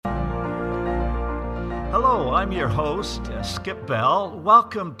Hello, I'm your host, Skip Bell.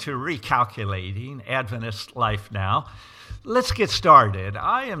 Welcome to Recalculating Adventist Life Now. Let's get started.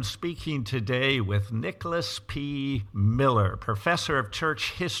 I am speaking today with Nicholas P. Miller, professor of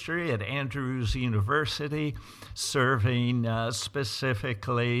church history at Andrews University, serving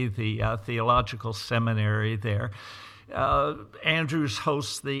specifically the theological seminary there. Andrews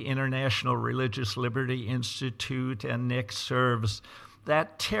hosts the International Religious Liberty Institute, and Nick serves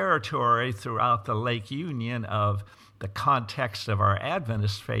that territory throughout the Lake Union of the context of our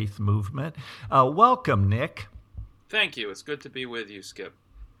Adventist faith movement. Welcome, Nick. Thank you. It's good to be with you, Skip.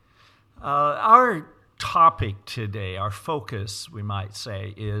 Our topic today, our focus, we might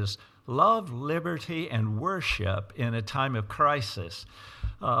say, is love, liberty, and worship in a time of crisis.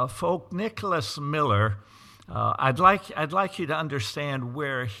 Nicholas Miller, I'd like you to understand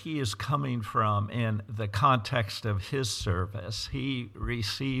where he is coming from in the context of his service. He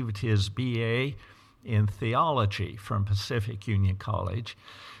received his BA in theology from Pacific Union College,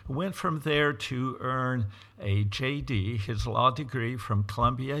 went from there to earn a JD, his law degree, from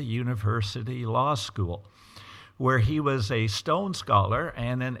Columbia University Law School, where he was a Stone Scholar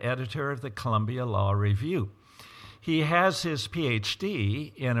and an editor of the Columbia Law Review. He has his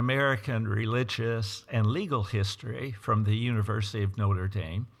PhD in American religious and legal history from the University of Notre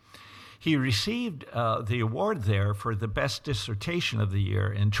Dame. He received the award there for the best dissertation of the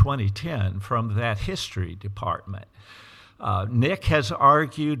year in 2010 from that history department. Nick has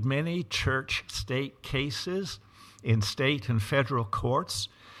argued many church-state cases in state and federal courts.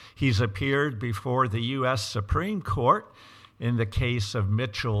 He's appeared before the U.S. Supreme Court in the case of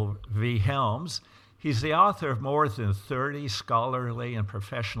Mitchell v. Helms. He's the author of more than 30 scholarly and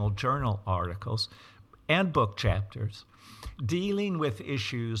professional journal articles and book chapters dealing with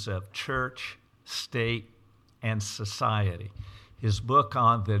issues of church, state, and society. His book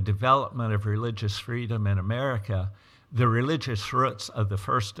on the development of religious freedom in America, The Religious Roots of the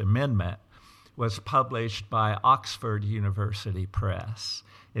First Amendment, was published by Oxford University Press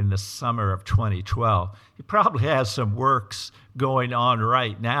in the summer of 2012. He probably has some works going on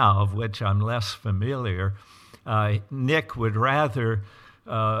right now of which I'm less familiar. Nick would rather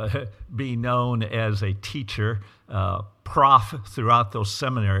be known as a teacher, prof throughout those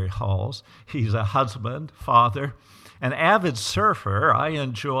seminary halls. He's a husband, father, an avid surfer. I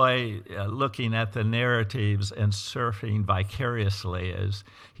enjoy looking at the narratives and surfing vicariously as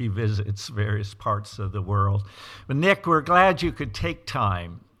he visits various parts of the world. But Nick, we're glad you could take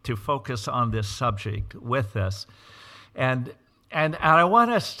time to focus on this subject with us. And I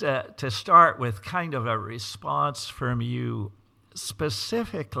want us to start with kind of a response from you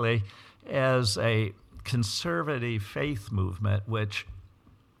specifically as a conservative faith movement, which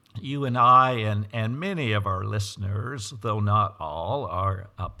you and I and many of our listeners, though not all, are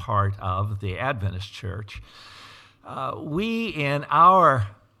a part of the Adventist Church. We, in our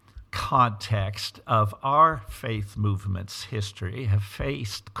context of our faith movement's history, have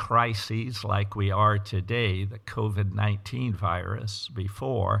faced crises like we are today, the COVID-19 virus,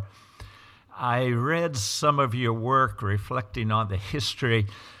 before. I read some of your work reflecting on the history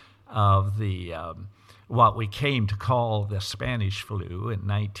of the what we came to call the Spanish flu in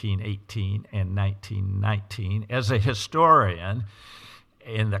 1918 and 1919. As a historian,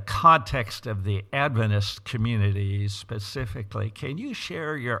 in the context of the Adventist community specifically, can you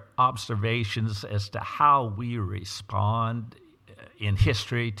share your observations as to how we respond in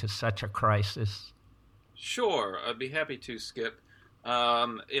history to such a crisis? Sure, I'd be happy to, Skip.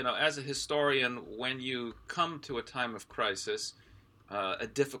 As a historian, when you come to a time of crisis, a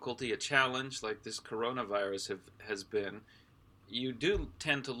difficulty, a challenge like this coronavirus has been, you do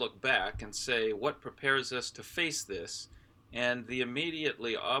tend to look back and say, what prepares us to face this? And the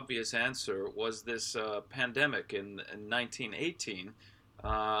immediately obvious answer was this pandemic in 1918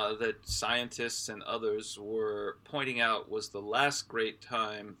 that scientists and others were pointing out was the last great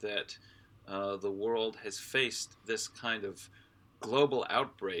time that the world has faced this kind of global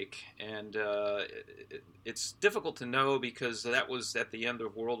outbreak. And it's difficult to know because that was at the end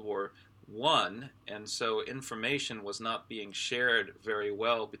of World War I, and so information was not being shared very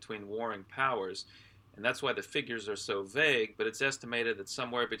well between warring powers. And that's why the figures are so vague, but it's estimated that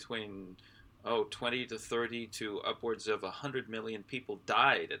somewhere between 20 to 30 to upwards of 100 million people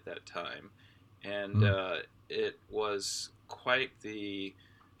died at that time. And it was quite the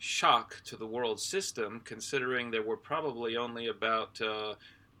shock to the world system, considering there were probably only about,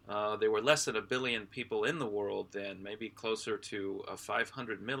 there were less than 1 billion people in the world then, maybe closer to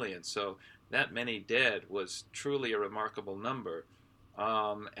 500 million. So that many dead was truly a remarkable number.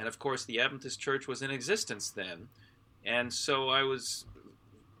 And of course, the Adventist Church was in existence then. And so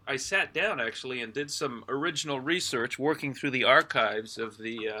I I sat down actually and did some original research, working through the archives of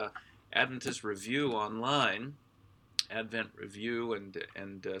the Adventist Review online, Advent Review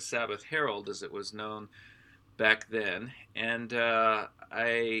and Sabbath Herald, as it was known back then. And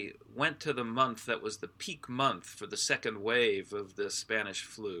I went to the month that was the peak month for the second wave of the Spanish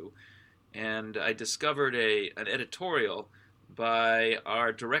flu, and I discovered an editorial by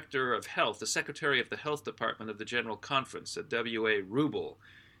our Director of Health, the Secretary of the Health Department of the General Conference, W.A. Rubel.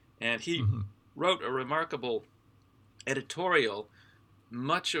 And he wrote a remarkable editorial,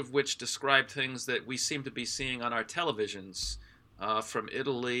 much of which described things that we seem to be seeing on our televisions from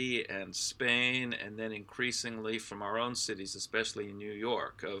Italy and Spain, and then increasingly from our own cities, especially in New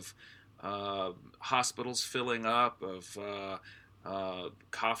York, of hospitals filling up, of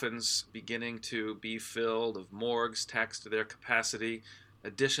coffins beginning to be filled, of morgues taxed to their capacity,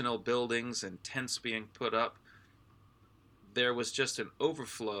 additional buildings and tents being put up. There was just an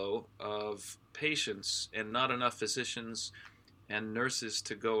overflow of patients and not enough physicians and nurses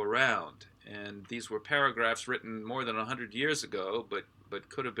to go around. And these were paragraphs written more than 100 years ago, but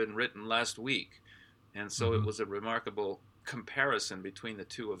could have been written last week. And so it was a remarkable comparison between the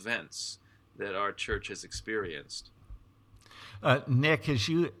two events that our church has experienced. Nick, as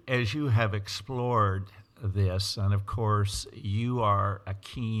you have explored this, and of course you are a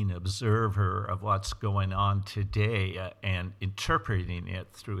keen observer of what's going on today and interpreting it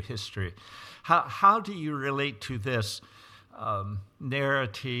through history, how do you relate to this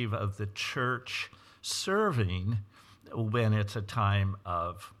narrative of the church serving when it's a time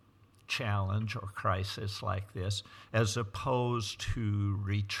of challenge or crisis like this, as opposed to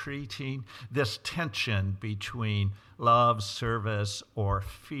retreating, this tension between love, service, or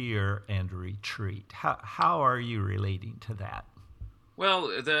fear and retreat? How are you relating to that? Well,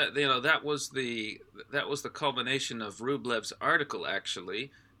 that was the culmination of Rublev's article.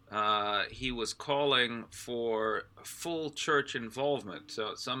 Actually, he was calling for full church involvement.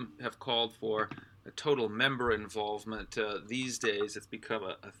 So some have called for a total member involvement. These days, it's become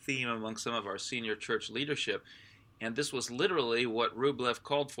a theme among some of our senior church leadership, and this was literally what Rublev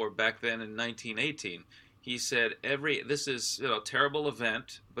called for back then in 1918. He said, this is a terrible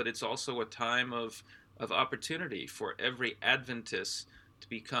event, but it's also a time of opportunity for every Adventist to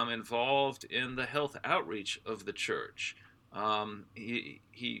become involved in the health outreach of the church.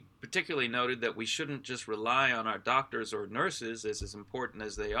 He particularly noted that we shouldn't just rely on our doctors or nurses, as important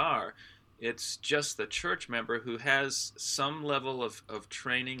as they are. It's just the church member who has some level of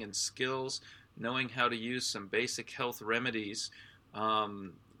training and skills, knowing how to use some basic health remedies.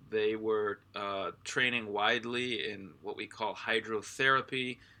 They were training widely in what we call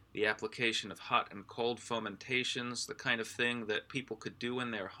hydrotherapy, the application of hot and cold fomentations, the kind of thing that people could do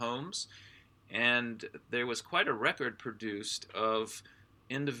in their homes. And there was quite a record produced of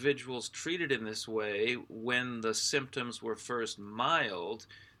individuals treated in this way when the symptoms were first mild,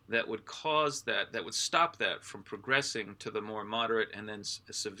 that would stop that from progressing to the more moderate and then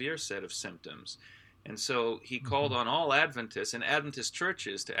a severe set of symptoms. And so he called on all Adventists and Adventist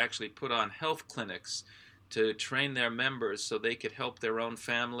churches to actually put on health clinics to train their members so they could help their own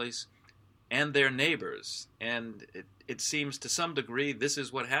families and their neighbors. And it seems to some degree this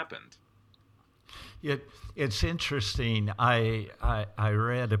is what happened. It's interesting. I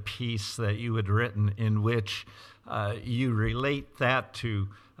read a piece that you had written in which you relate that to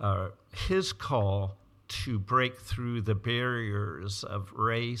his call to break through the barriers of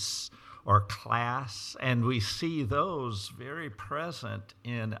race or class, and we see those very present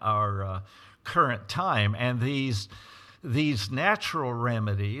in our current time. And these natural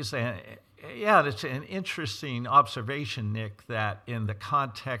remedies, and it's an interesting observation, Nick, that in the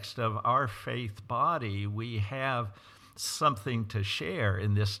context of our faith body, we have something to share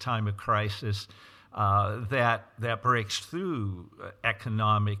in this time of crisis that breaks through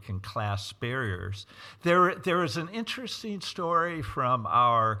economic and class barriers. There is an interesting story from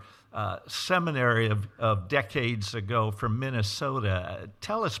our seminary of decades ago from Minnesota.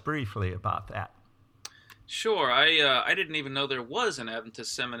 Tell us briefly about that. Sure. I didn't even know there was an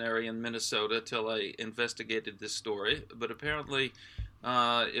Adventist seminary in Minnesota till I investigated this story, but apparently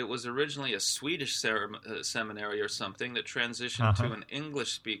it was originally a Swedish seminary or something that transitioned to an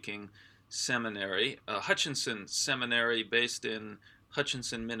English-speaking seminary, Hutchinson Seminary, based in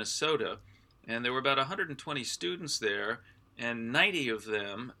Hutchinson, Minnesota. And there were about 120 students there, and 90 of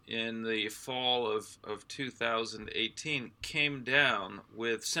them in the fall of 2018 came down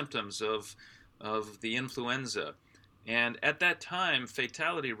with symptoms of the influenza. And at that time,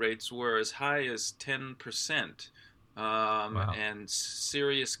 fatality rates were as high as 10%. Wow. And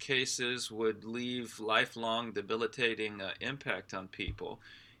serious cases would leave lifelong debilitating impact on people.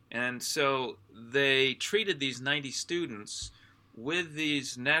 And so they treated these 90 students with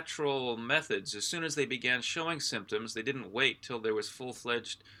these natural methods. As soon as they began showing symptoms, they didn't wait till there was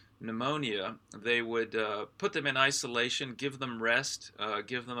full-fledged pneumonia. They would put them in isolation, give them rest,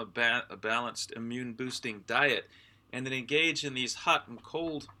 give them a balanced immune-boosting diet, and then engage in these hot and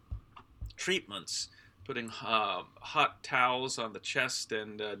cold treatments, putting hot towels on the chest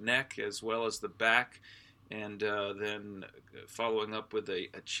and neck as well as the back, and then following up with a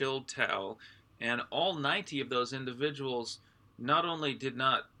chilled towel. And all 90 of those individuals not only did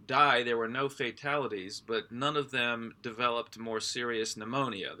not die, there were no fatalities, but none of them developed more serious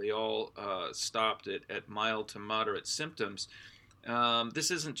pneumonia. They all stopped at mild to moderate symptoms.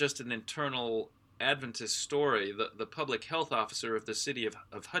 This isn't just an internal Adventist story. The public health officer of the city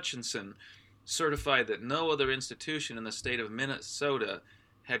of Hutchinson certified that no other institution in the state of Minnesota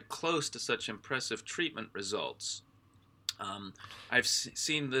had close to such impressive treatment results. I've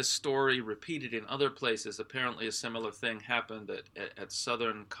seen this story repeated in other places. Apparently a similar thing happened at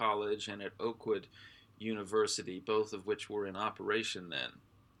Southern College and at Oakwood University, both of which were in operation then.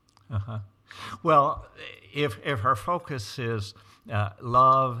 Uh-huh. Well, if our focus is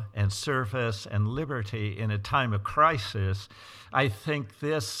love and service and liberty in a time of crisis, I think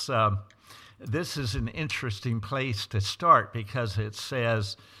this is an interesting place to start, because it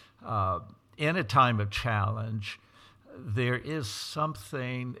says in a time of challenge, there is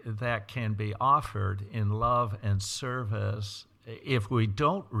something that can be offered in love and service if we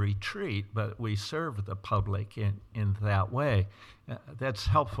don't retreat, but we serve the public in that way. That's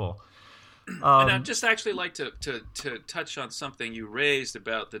helpful. And I'd just actually like to touch on something you raised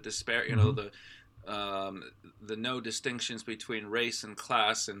about the disparity, the no distinctions between race and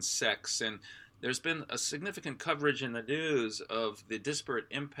class and sex. And there's been a significant coverage in the news of the disparate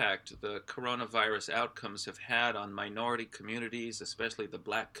impact the coronavirus outcomes have had on minority communities, especially the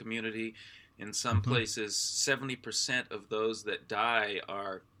black community. In some places, 70% of those that die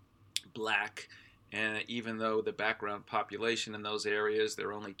are black. And even though the background population in those areas,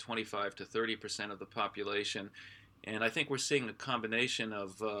 they're only 25 to 30% of the population. And I think we're seeing a combination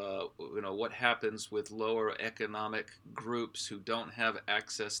of what happens with lower economic groups who don't have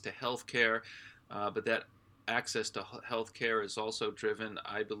access to health care, but that access to health care is also driven,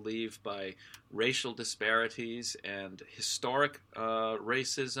 I believe, by racial disparities and historic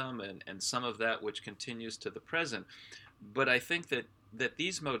racism and some of that which continues to the present. But I think that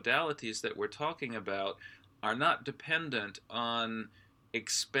these modalities that we're talking about are not dependent on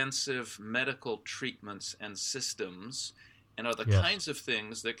expensive medical treatments and systems, and are the kinds of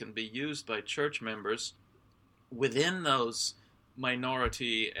things that can be used by church members within those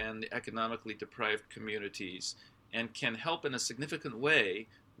minority and economically deprived communities, and can help in a significant way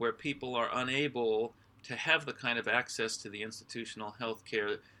where people are unable to have the kind of access to the institutional health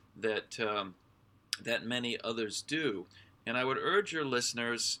care that many others do. And I would urge your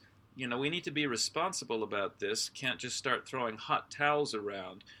listeners, we need to be responsible about this. Can't just start throwing hot towels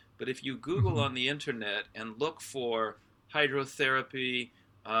around. But if you Google on the internet and look for hydrotherapy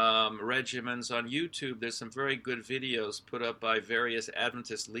regimens on YouTube, there's some very good videos put up by various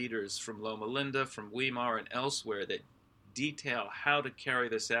Adventist leaders from Loma Linda, from Weimar, and elsewhere that detail how to carry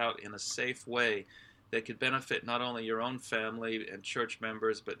this out in a safe way that could benefit not only your own family and church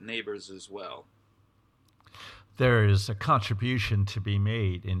members, but neighbors as well. There is a contribution to be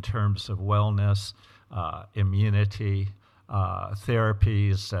made in terms of wellness, immunity,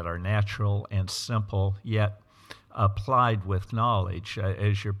 therapies that are natural and simple, yet applied with knowledge,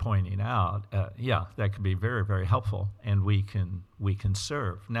 as you're pointing out. That can be very, very helpful, and we can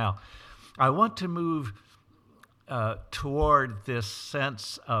serve. Now, I want to move toward this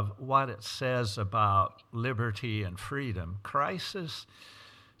sense of what it says about liberty and freedom. Crisis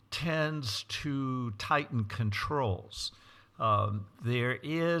tends to tighten controls. There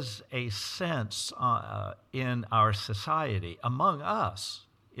is a sense in our society, among us,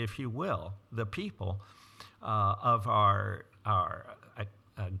 if you will, the people of our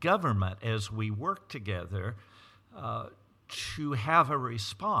government, as we work together to have a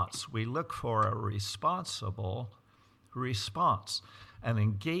response. We look for a responsible response, an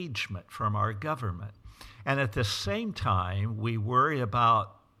engagement from our government. And at the same time, we worry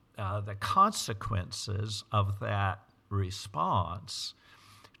about the consequences of that response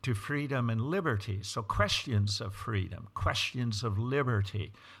to freedom and liberty. So questions of freedom, questions of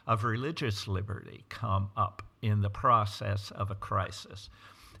liberty, of religious liberty come up in the process of a crisis.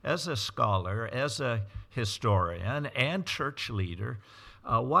 As a scholar, as a historian, and church leader,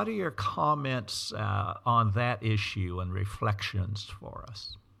 what are your comments on that issue and reflections for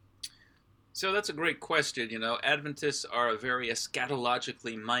us? So that's a great question. You know, Adventists are a very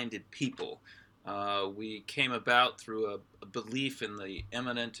eschatologically minded people. We came about through a belief in the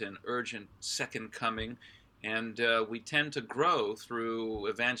imminent and urgent second coming, and we tend to grow through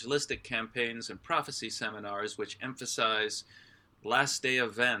evangelistic campaigns and prophecy seminars, which emphasize last day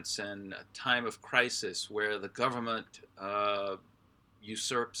events and a time of crisis where the government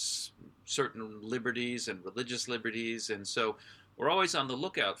usurps certain liberties and religious liberties, and so we're always on the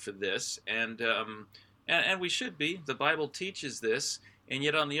lookout for this, and we should be. The Bible teaches this, and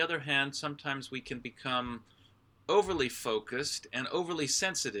yet on the other hand, sometimes we can become overly focused and overly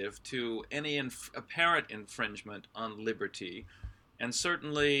sensitive to any apparent infringement on liberty, and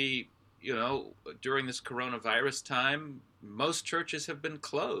certainly, you know, during this coronavirus time, most churches have been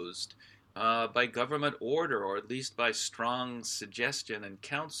closed by government order, or at least by strong suggestion and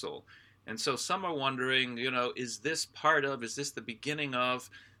counsel. And so some are wondering, you know, is this the beginning of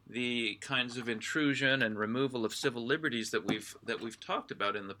the kinds of intrusion and removal of civil liberties that we've talked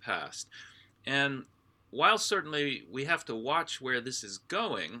about in the past? And while certainly we have to watch where this is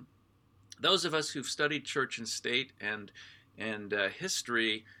going, those of us who've studied church and state and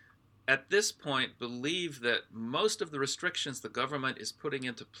history at this point believe that most of the restrictions the government is putting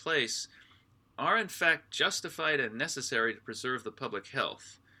into place are in fact justified and necessary to preserve the public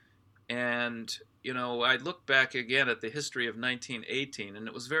health. And, you know, I look back again at the history of 1918, and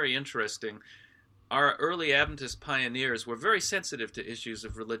it was very interesting. Our early Adventist pioneers were very sensitive to issues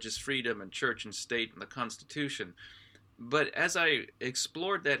of religious freedom and church and state and the Constitution. But as I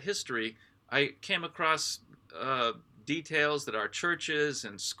explored that history, I came across details that our churches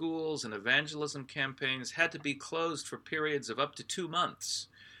and schools and evangelism campaigns had to be closed for periods of up to 2 months.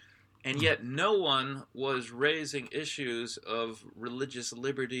 And yet no one was raising issues of religious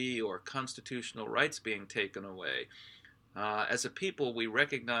liberty or constitutional rights being taken away. As a people, we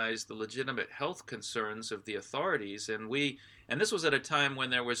recognized the legitimate health concerns of the authorities, and this was at a time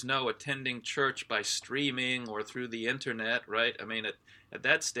when there was no attending church by streaming or through the internet, right? I mean, at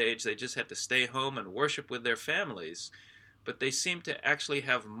that stage, they just had to stay home and worship with their families. But they seemed to actually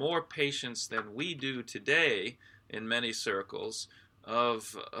have more patience than we do today in many circles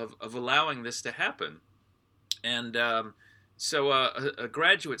of allowing this to happen. And so a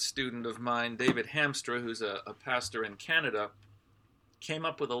graduate student of mine, David Hamstra, who's a pastor in Canada, came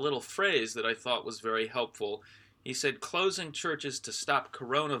up with a little phrase that I thought was very helpful. He said, closing churches to stop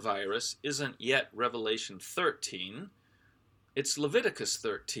coronavirus isn't yet Revelation 13, it's Leviticus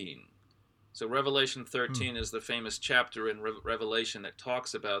 13. So Revelation 13 is the famous chapter in Revelation that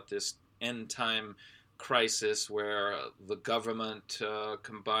talks about this end time crisis where the government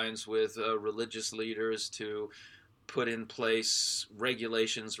combines with religious leaders to put in place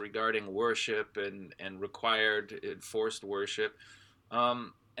regulations regarding worship and required enforced worship.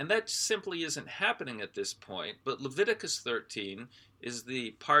 And that simply isn't happening at this point. But Leviticus 13 is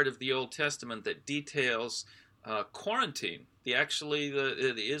the part of the Old Testament that details quarantine. The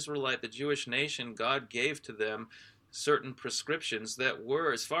Israelite, the Jewish nation, God gave to them certain prescriptions that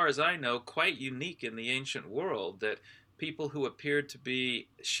were, as far as I know, quite unique in the ancient world, that people who appeared to be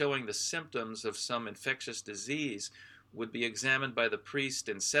showing the symptoms of some infectious disease would be examined by the priest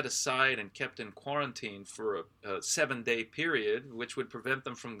and set aside and kept in quarantine for a 7-day period, which would prevent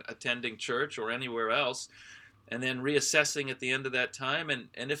them from attending church or anywhere else, and then reassessing at the end of that time.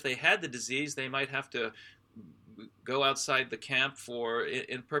 And if they had the disease, they might have to go outside the camp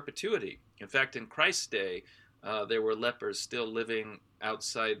in perpetuity. In fact, in Christ's day, there were lepers still living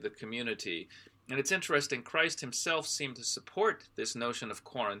outside the community. And it's interesting, Christ himself seemed to support this notion of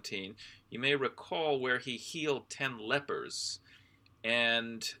quarantine. You may recall where he healed 10 lepers.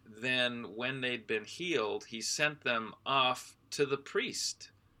 And then when they'd been healed, he sent them off to the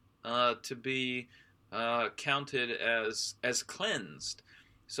priest to be counted as cleansed.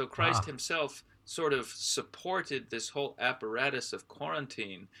 So Christ himself sort of supported this whole apparatus of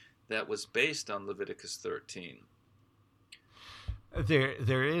quarantine that was based on Leviticus 13.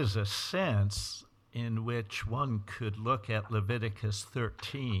 There is a sense in which one could look at Leviticus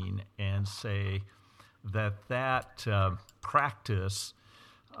 13 and say that practice,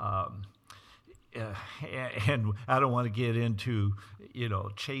 and I don't want to get into,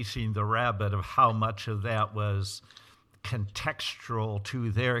 chasing the rabbit of how much of that was contextual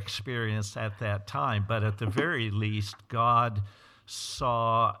to their experience at that time, but at the very least, God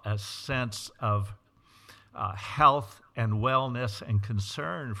saw a sense of health and wellness and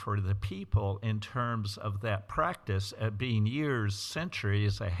concern for the people in terms of that practice being years,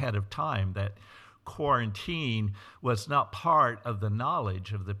 centuries ahead of time, that quarantine was not part of the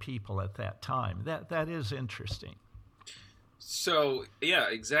knowledge of the people at that time. That is interesting. So yeah,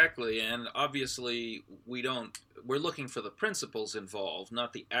 exactly. And obviously, we're looking for the principles involved,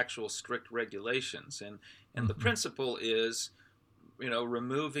 not the actual strict regulations. And the Hmm. principle is,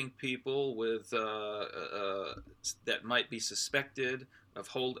 removing people with that might be suspected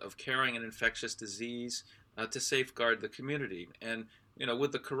of carrying an infectious disease, to safeguard the community. And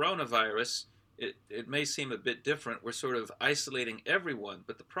with the coronavirus, it may seem a bit different. We're sort of isolating everyone,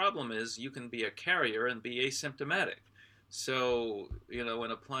 but the problem is you can be a carrier and be asymptomatic. So, in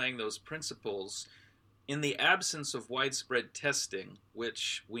applying those principles, in the absence of widespread testing,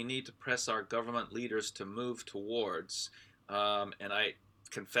 which we need to press our government leaders to move towards, and I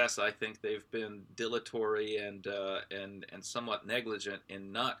confess I think they've been dilatory and somewhat negligent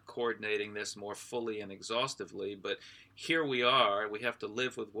in not coordinating this more fully and exhaustively. But here we are. We have to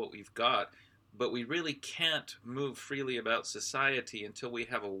live with what we've got, but we really can't move freely about society until we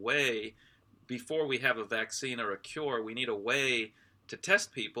have a way. Before we have a vaccine or a cure, we need a way to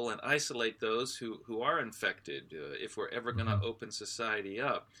test people and isolate those who are infected, if we're ever going to Hmm. open society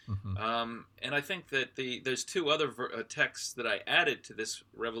up. Hmm. And I think that there's two other texts that I added to this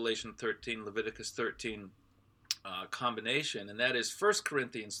Revelation 13, Leviticus 13 combination, and that is 1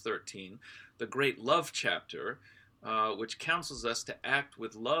 Corinthians 13, the great love chapter, which counsels us to act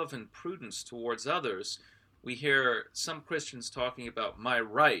with love and prudence towards others. We hear some Christians talking about my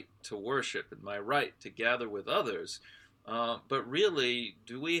right to worship and my right to gather with others. But really,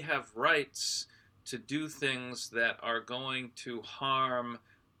 do we have rights to do things that are going to harm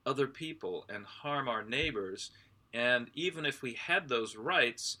other people and harm our neighbors? And even if we had those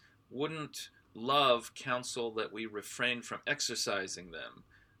rights, wouldn't love counsel that we refrain from exercising them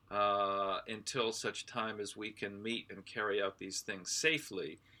until such time as we can meet and carry out these things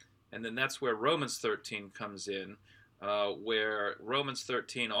safely? And then that's where Romans 13 comes in, where Romans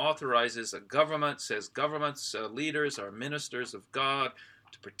 13 authorizes a government, says governments, leaders are ministers of God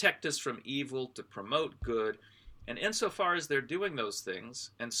to protect us from evil, to promote good. And insofar as they're doing those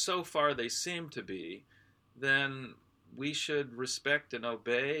things, and so far they seem to be, then we should respect and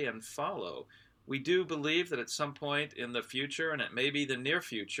obey and follow. We do believe that at some point in the future, and it may be the near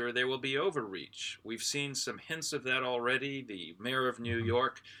future, there will be overreach. We've seen some hints of that already. The mayor of New Hmm.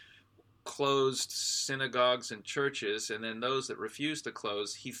 York closed synagogues and churches, and then those that refused to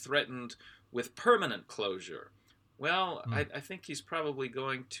close, he threatened with permanent closure. Well, Hmm. I think he's probably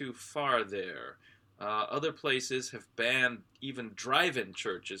going too far there. Other places have banned even drive-in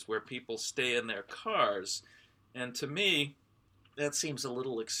churches where people stay in their cars, and to me, that seems a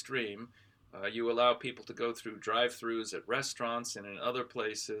little extreme. You allow people to go through drive-throughs at restaurants and in other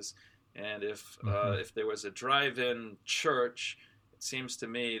places, and Hmm. if there was a drive-in church, it seems to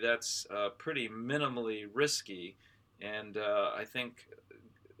me that's pretty minimally risky, and I think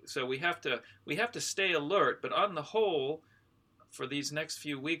so. We have to stay alert, but on the whole, for these next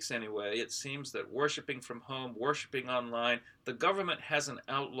few weeks anyway, it seems that worshiping from home, worshiping online, the government hasn't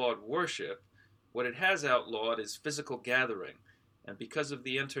outlawed worship. What it has outlawed is physical gathering. And because of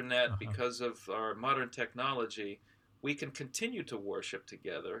the internet, Uh-huh. because of our modern technology, we can continue to worship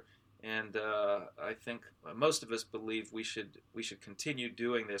together. And I think most of us believe we should continue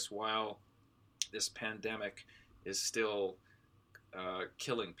doing this while this pandemic is still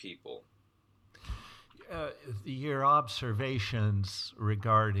killing people. uh, your observations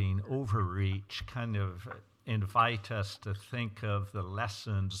regarding overreach kind of invite us to think of the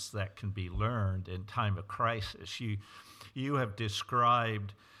lessons that can be learned in time of crisis. You have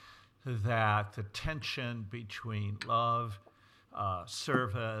described that the tension between love,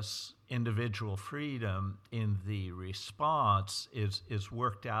 service, individual freedom in the response is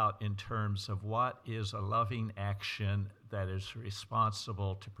worked out in terms of what is a loving action that is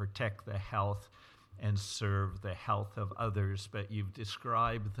responsible to protect the health and serve the health of others. But you've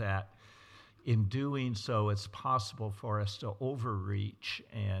described that in doing so, it's possible for us to overreach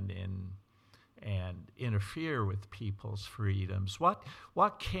and interfere with people's freedoms.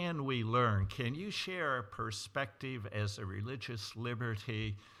 What can we learn? Can you share a perspective as a religious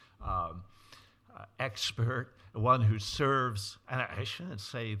liberty expert, one who serves? And I shouldn't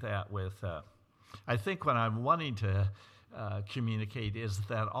say that with. I think what I'm wanting to communicate is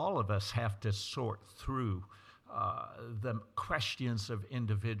that all of us have to sort through the questions of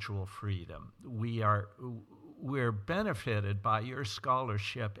individual freedom. We're benefited by your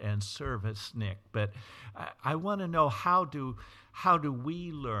scholarship and service, Nick, but I want to know how do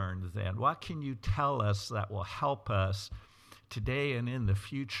we learn then? What can you tell us that will help us today and in the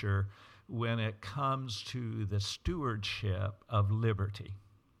future when it comes to the stewardship of liberty?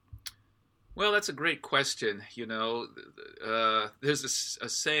 Well, that's a great question. There's a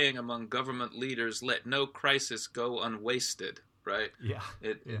saying among government leaders: "Let no crisis go unwasted." Right? Yeah,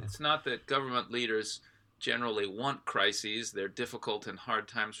 yeah. It's not that government leaders generally want crises; they're difficult and hard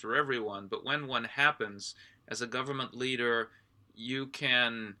times for everyone. But when one happens, as a government leader, you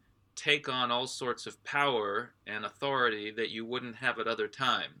can take on all sorts of power and authority that you wouldn't have at other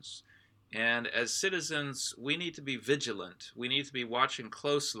times. And as citizens, we need to be vigilant. We need to be watching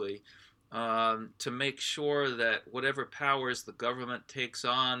closely to make sure that whatever powers the government takes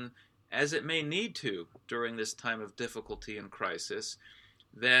on, as it may need to during this time of difficulty and crisis,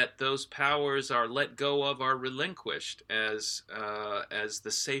 that those powers are let go of, are relinquished as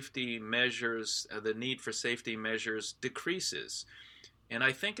the safety measures, the need for safety measures decreases. And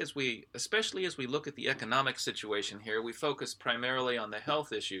I think especially as we look at the economic situation here, we focus primarily on the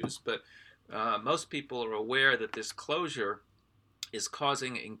health issues, but most people are aware that this closure is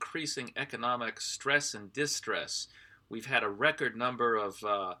causing increasing economic stress and distress. We've had a record number of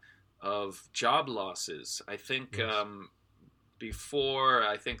job losses. I think Yes. before,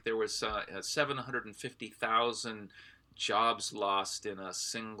 I think there was 750,000 jobs lost in a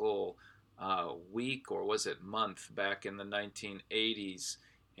single week, or was it month, back in the 1980s.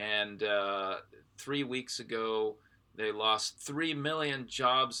 And 3 weeks ago, they lost 3 million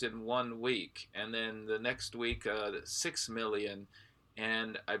jobs in 1 week. And then the next week, 6 million.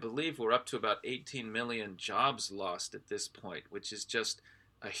 And I believe we're up to about 18 million jobs lost at this point, which is just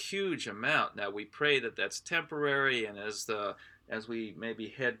a huge amount. Now, we pray that that's temporary, and as we maybe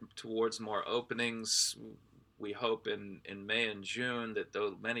head towards more openings, we hope in May and June that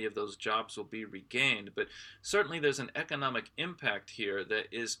many of those jobs will be regained. But certainly there's an economic impact here that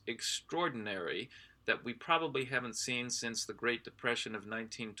is extraordinary, that we probably haven't seen since the Great Depression of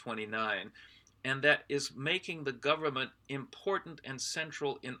 1929, and that is making the government important and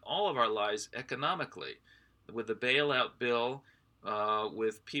central in all of our lives economically. With the bailout bill,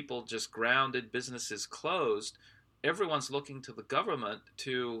 with people just grounded, businesses closed, everyone's looking to the government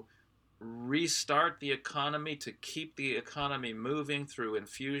to restart the economy, to keep the economy moving through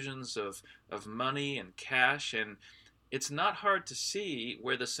infusions of money and cash. And it's not hard to see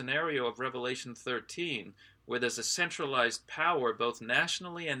where the scenario of Revelation 13, where there's a centralized power both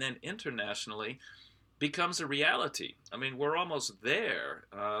nationally and then internationally, becomes a reality. I mean, we're almost there.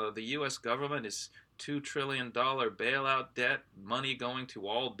 The U.S. government is $2 trillion bailout debt, money going to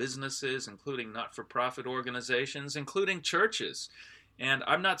all businesses, including not-for-profit organizations, including churches. And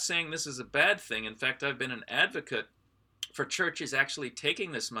I'm not saying this is a bad thing. In fact, I've been an advocate for churches actually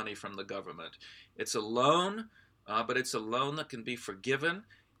taking this money from the government. It's a loan, but it's a loan that can be forgiven.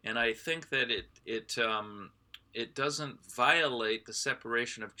 And I think that it doesn't violate the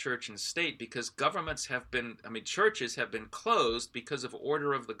separation of church and state, because churches have been closed because of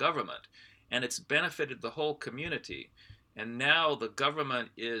order of the government, and it's benefited the whole community. And now the government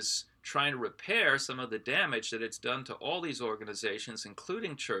is trying to repair some of the damage that it's done to all these organizations,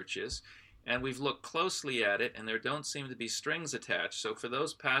 including churches. And we've looked closely at it, and there don't seem to be strings attached. So for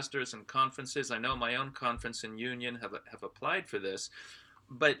those pastors and conferences, I know my own conference and union have applied for this.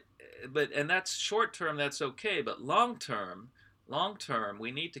 But and that's short term, that's okay. But long term,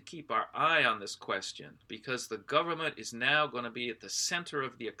 we need to keep our eye on this question, because the government is now going to be at the center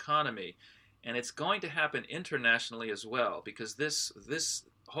of the economy. And it's going to happen internationally as well, because this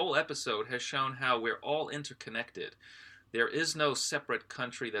whole episode has shown how we're all interconnected. There is no separate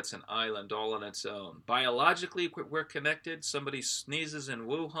country that's an island all on its own. Biologically, we're connected. Somebody sneezes in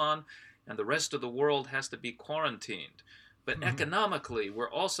Wuhan, and the rest of the world has to be quarantined. But economically,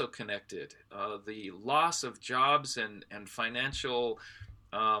 we're also connected. The loss of jobs and financial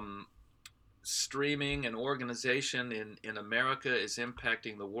streaming and organization in America is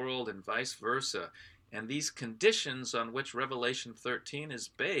impacting the world, and vice versa. And these conditions on which Revelation 13 is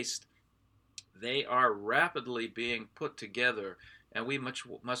based, they are rapidly being put together, and we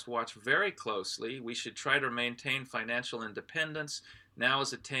must watch very closely. We should try to maintain financial independence. Now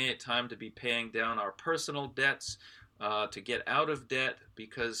is a time to be paying down our personal debts, to get out of debt,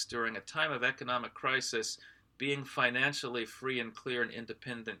 because during a time of economic crisis, being financially free and clear and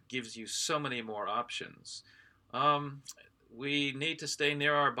independent gives you so many more options. We need to stay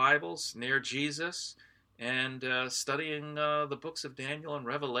near our Bibles, near Jesus, and studying the books of Daniel and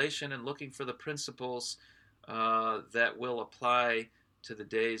Revelation, and looking for the principles that will apply to the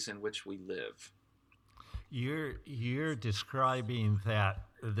days in which we live. You're describing that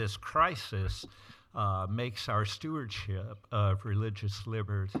this crisis makes our stewardship of religious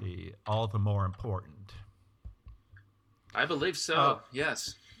liberty all the more important. I believe so,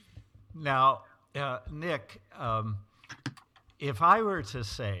 yes. Now, Nick, if I were to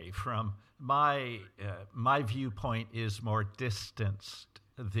say from my viewpoint is more distanced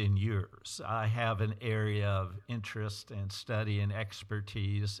than yours. I have an area of interest and study and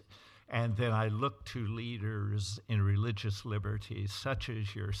expertise, and then I look to leaders in religious liberty, such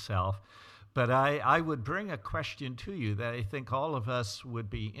as yourself. But I would bring a question to you that I think all of us would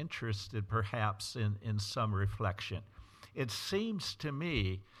be interested perhaps in some reflection. It seems to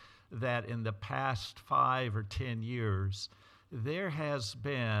me that in the past 5 or 10 years, there has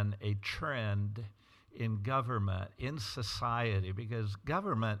been a trend in government, in society, because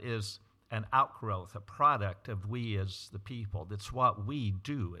government is an outgrowth, a product of we as the people. That's what we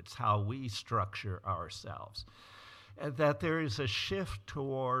do. It's how we structure ourselves. And that there is a shift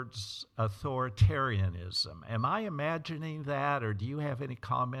towards authoritarianism. Am I imagining that, or do you have any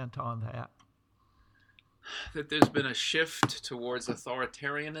comment on that? That there's been a shift towards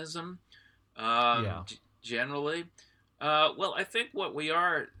authoritarianism, Yeah. generally. Well, I think what we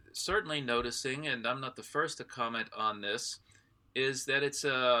are certainly noticing, and I'm not the first to comment on this, is that it's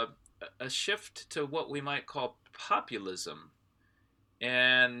a shift to what we might call populism.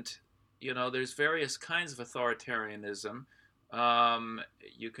 And, there's various kinds of authoritarianism.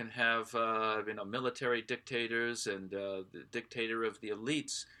 You can have, military dictators and the dictator of the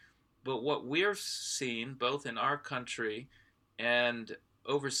elites. But what we're seeing, both in our country and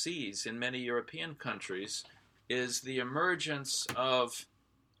overseas in many European countries, is the emergence of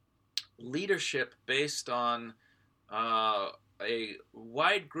leadership based on a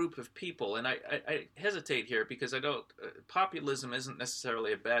wide group of people. And I hesitate here because I don't. Populism isn't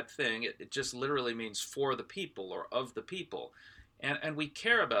necessarily a bad thing. It just literally means for the people or of the people, and we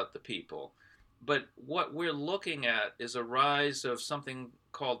care about the people. But what we're looking at is a rise of something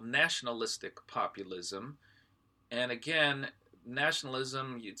called nationalistic populism. And again,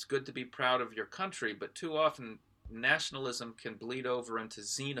 nationalism, it's good to be proud of your country, but too often nationalism can bleed over into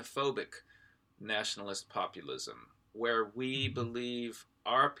xenophobic nationalist populism, where we believe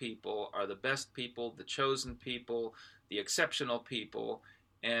our people are the best people, the chosen people, the exceptional people,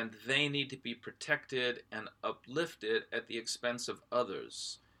 and they need to be protected and uplifted at the expense of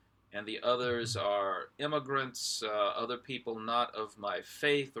others. And the others are immigrants, other people not of my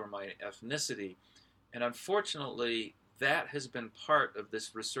faith or my ethnicity. And unfortunately, that has been part of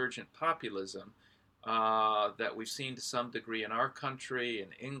this resurgent populism that we've seen to some degree in our country,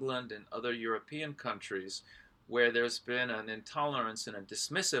 in England, and other European countries, where there's been an intolerance and a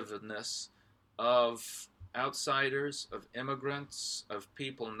dismissiveness of outsiders, of immigrants, of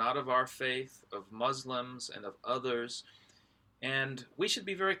people not of our faith, of Muslims, and of others. And we should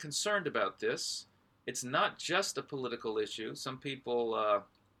be very concerned about this. It's not just a political issue. Some people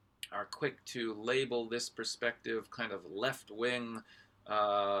are quick to label this perspective kind of left-wing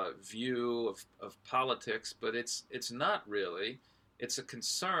view of politics, but it's not really. It's a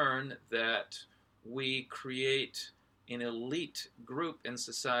concern that we create an elite group in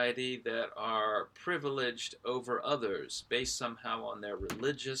society that are privileged over others based somehow on their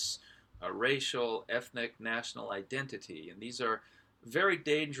religious, racial, ethnic, national identity. And these are very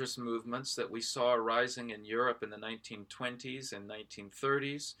dangerous movements that we saw rising in Europe in the 1920s and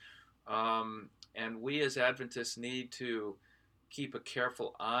 1930s. And we as Adventists need to keep a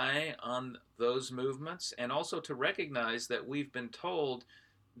careful eye on those movements, and also to recognize that we've been told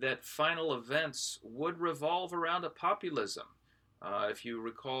that final events would revolve around a populism. If you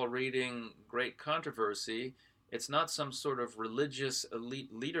recall reading Great Controversy, it's not some sort of religious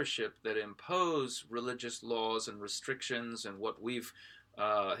elite leadership that impose religious laws and restrictions and what we've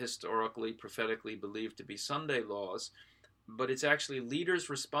historically, prophetically believed to be Sunday laws, but it's actually leaders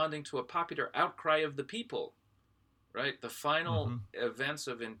responding to a popular outcry of the people, right? The final events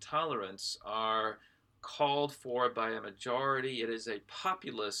of intolerance are called for by a majority. It is a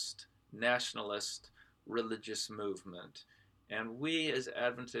populist, nationalist, religious movement. And we as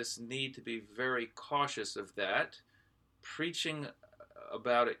Adventists need to be very cautious of that, preaching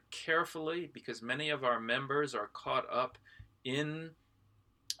about it carefully, because many of our members are caught up in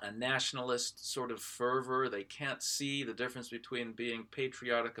a nationalist sort of fervor. They can't see the difference between being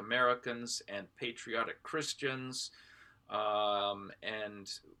patriotic Americans and patriotic Christians. And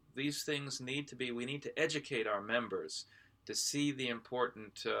these things we need to educate our members to see the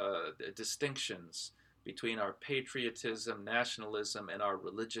important distinctions between our patriotism, nationalism, and our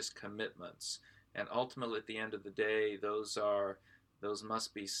religious commitments. And ultimately, at the end of the day, those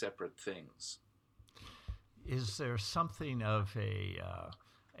must be separate things. Is there something of a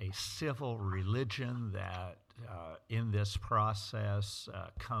civil religion that in this process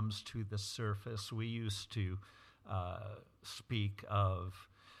comes to the surface? We used to speak of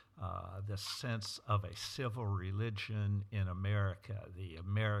the sense of a civil religion in America, the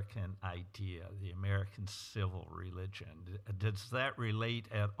American idea, the American civil religion. Does that relate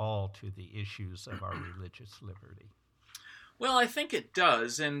at all to the issues of our religious liberty? Well, I think it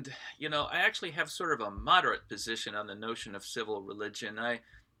does. And, I actually have sort of a moderate position on the notion of civil religion. I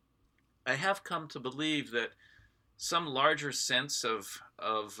have come to believe that some larger sense of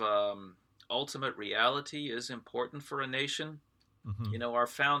ultimate reality is important for a nation. Mm-hmm. Our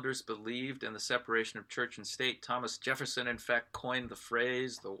founders believed in the separation of church and state. Thomas Jefferson, in fact, coined the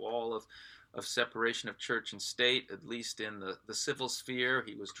phrase, the wall of separation of church and state, at least in the civil sphere.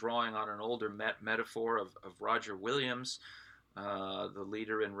 He was drawing on an older metaphor of Roger Williams, the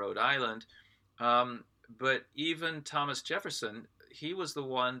leader in Rhode Island. But even Thomas Jefferson, he was the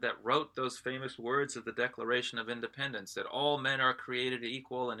one that wrote those famous words of the Declaration of Independence, that all men are created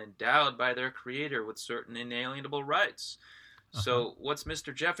equal and endowed by their Creator with certain inalienable rights. Uh-huh. So what's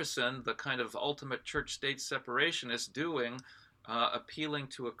Mr. Jefferson, the kind of ultimate church-state separationist, doing, appealing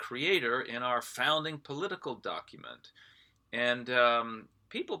to a creator in our founding political document? And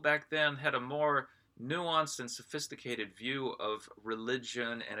people back then had a more nuanced and sophisticated view of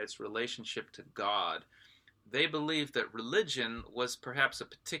religion and its relationship to God. They believed that religion was perhaps a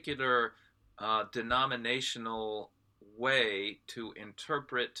particular denominational way to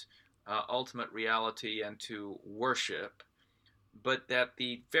interpret ultimate reality and to worship, but that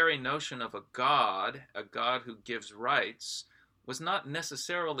the very notion of a God who gives rights, was not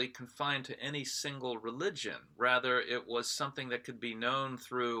necessarily confined to any single religion. Rather, it was something that could be known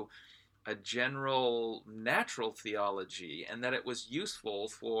through a general natural theology, and that it was useful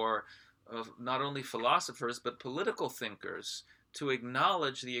for not only philosophers but political thinkers to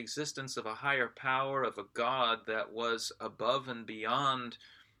acknowledge the existence of a higher power, of a God that was above and beyond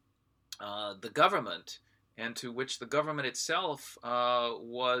the government, and to which the government itself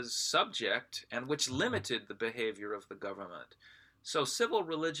was subject, and which limited the behavior of the government. So civil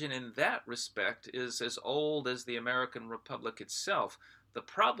religion in that respect is as old as the American Republic itself. The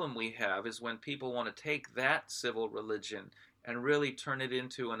problem we have is when people want to take that civil religion and really turn it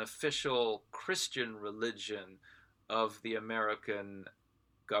into an official Christian religion of the American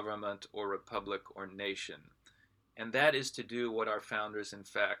government or republic or nation. And that is to do what our founders, in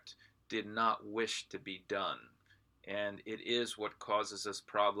fact, did not wish to be done. And it is what causes us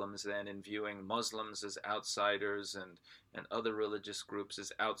problems then in viewing Muslims as outsiders and other religious groups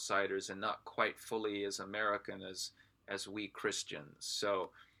as outsiders and not quite fully as American as we Christians.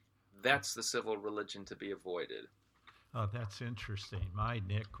 So that's the civil religion to be avoided. Oh, that's interesting. My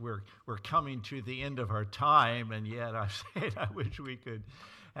Nick, we're coming to the end of our time, and yet I said I wish we could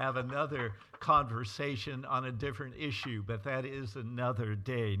have another conversation on a different issue, but that is another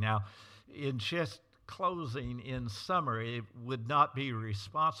day. Now, in just closing, in summary, it would not be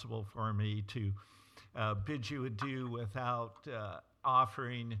responsible for me to bid you adieu without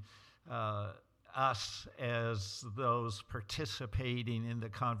offering us as those participating in the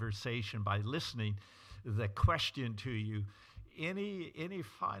conversation by listening the question to you. Any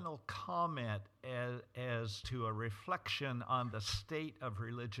final comment as to a reflection on the state of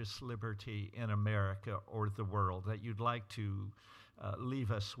religious liberty in America or the world that you'd like to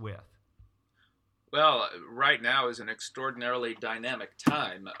leave us with? Well, right now is an extraordinarily dynamic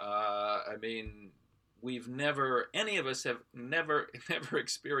time. Any of us have never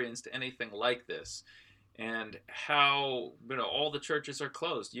experienced anything like this. And how, all the churches are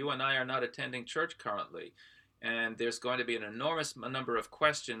closed. You and I are not attending church currently. And there's going to be an enormous number of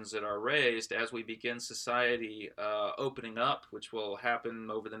questions that are raised as we begin society opening up, which will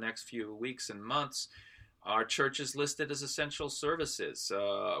happen over the next few weeks and months. Are churches listed as essential services?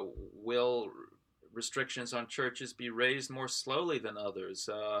 Will restrictions on churches be raised more slowly than others?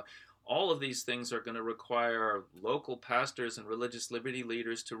 All of these things are going to require local pastors and religious liberty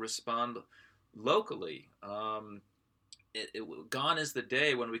leaders to respond locally. Gone is the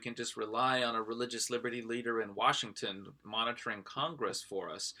day when we can just rely on a religious liberty leader in Washington monitoring Congress for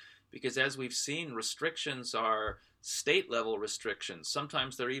us, because as we've seen, restrictions are state-level restrictions.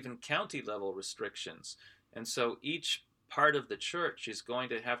 Sometimes they're even county-level restrictions. And so each part of the church is going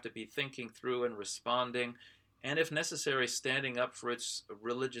to have to be thinking through and responding, and if necessary, standing up for its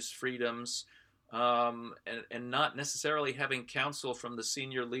religious freedoms, and not necessarily having counsel from the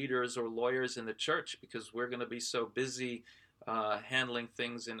senior leaders or lawyers in the church, because we're going to be so busy handling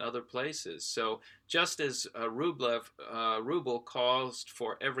things in other places. So just as Rubel caused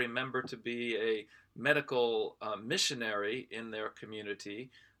for every member to be a medical missionary in their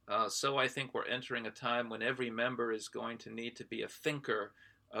community, so I think we're entering a time when every member is going to need to be a thinker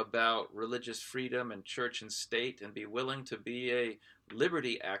about religious freedom and church and state, and be willing to be a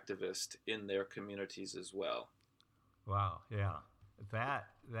liberty activist in their communities as well. Wow, yeah.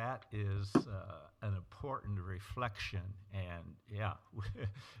 That is an important reflection, and yeah,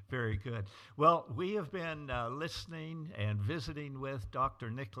 very good. Well, we have been listening and visiting with Dr.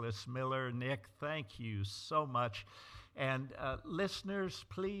 Nicholas Miller. Nick, thank you so much. And listeners,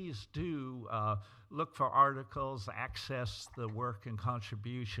 please do look for articles, access the work and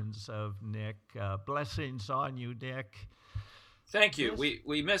contributions of Nick. Blessings on you, Nick. Thank you.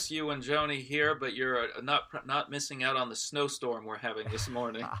 We miss you and Joni here, but you're not missing out on the snowstorm we're having this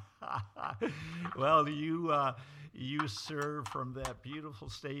morning. Well, you serve from that beautiful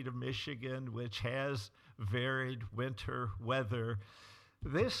state of Michigan, which has varied winter weather.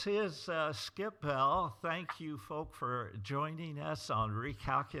 This is Skip Bell. Thank you, folk, for joining us on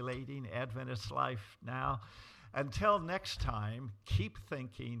Recalculating Adventist Life Now. Until next time, keep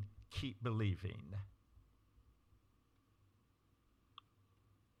thinking, keep believing.